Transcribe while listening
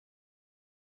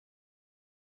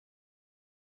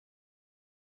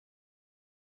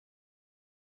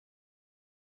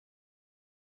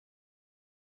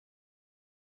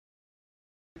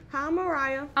Hi, I'm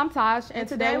Mariah. I'm Taj, and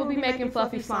today we'll be making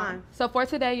fluffy slime. So for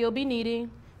today, you'll be needing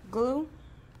glue,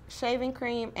 shaving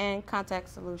cream, and contact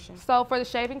solution. So for the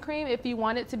shaving cream, if you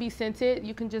want it to be scented,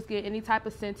 you can just get any type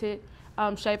of scented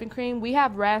shaving cream. We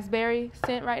have raspberry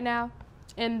scent right now.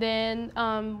 And then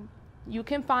you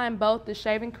can find both the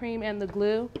shaving cream and the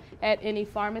glue at any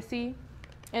pharmacy.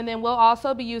 And then we'll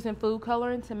also be using food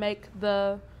coloring to make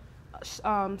the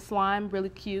slime really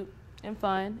cute and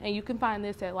fun. And you can find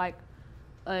this at like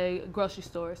a grocery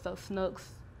store, so Snooks.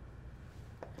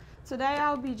 Today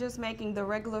I'll be just making the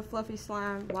regular fluffy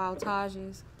slime while Taj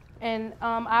is. And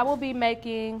I will be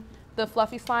making the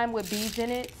fluffy slime with beads in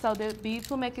it, so the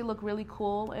beads will make it look really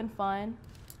cool and fun.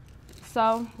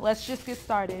 So let's just get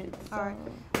started.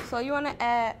 So you want to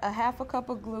add a half a cup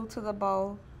of glue to the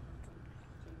bowl.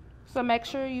 So make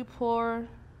sure you pour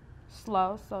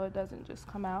slow so it doesn't just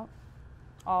come out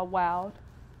all wild.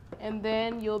 And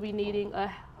then you'll be needing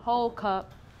a whole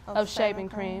cup of shaving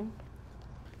cream.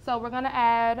 So we're going to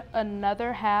add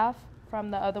another half from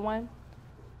the other one.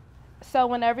 So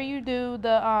whenever you do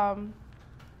the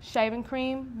shaving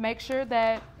cream, make sure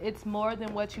that it's more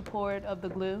than what you poured of the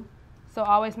glue. So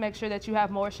always make sure that you have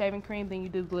more shaving cream than you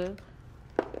do glue.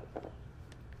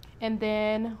 And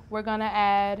then we're going to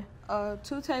add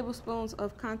 2 tablespoons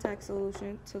of contact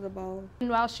solution to the bowl. And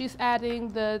while she's adding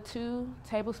the 2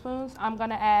 tablespoons, I'm going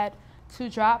to add 2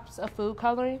 drops of food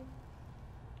coloring.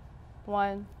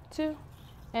 1, 2.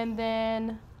 And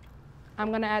then I'm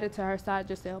going to add it to her side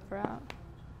just to help her out.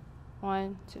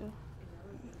 1, 2.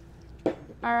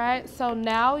 All right, so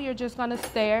now you're just going to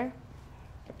stir.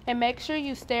 And make sure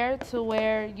you stir to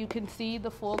where you can see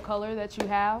the full color that you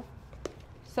have.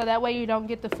 So that way you don't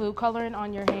get the food coloring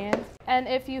on your hands. And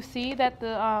if you see that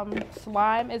the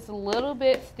slime is a little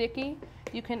bit sticky,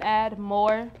 you can add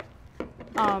more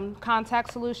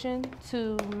contact solution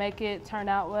to make it turn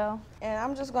out well. And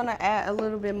I'm just going to add a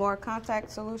little bit more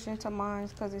contact solution to mine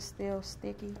because it's still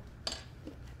sticky.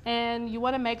 And you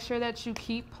want to make sure that you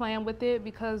keep playing with it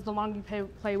because the longer you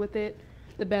play with it,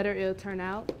 the better it'll turn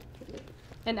out.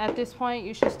 And at this point,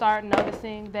 you should start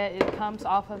noticing that it comes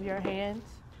off of your hands.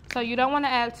 So you don't want to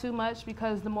add too much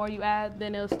because the more you add,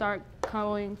 then it'll start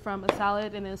going from a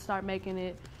solid and it'll start making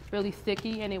it really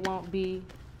sticky and it won't be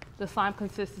the slime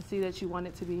consistency that you want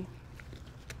it to be.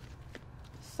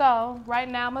 So right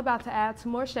now I'm about to add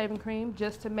some more shaving cream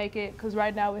just to make it, because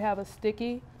right now we have a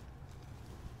sticky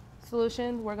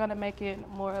solution. We're going to make it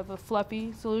more of a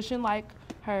fluffy solution like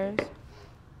hers.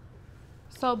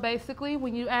 So basically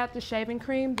when you add the shaving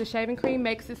cream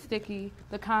makes it sticky.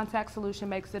 The contact solution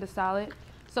makes it a solid.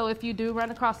 So if you do run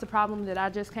across the problem that I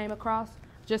just came across,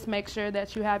 just make sure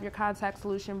that you have your contact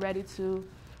solution ready to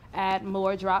add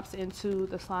more drops into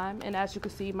the slime. And as you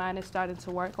can see, mine is starting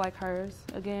to work like hers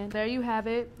again. There you have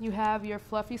it. You have your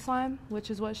fluffy slime, which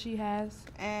is what she has.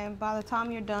 And by the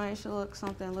time you're done, it should look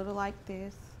something a little like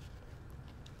this.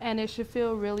 And it should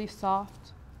feel really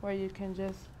soft where you can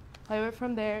just play with it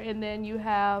from there. And then you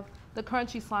have the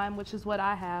crunchy slime, which is what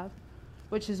I have,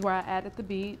 which is where I added the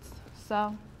beads.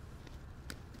 So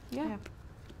yeah.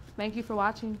 Thank you for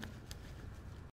watching.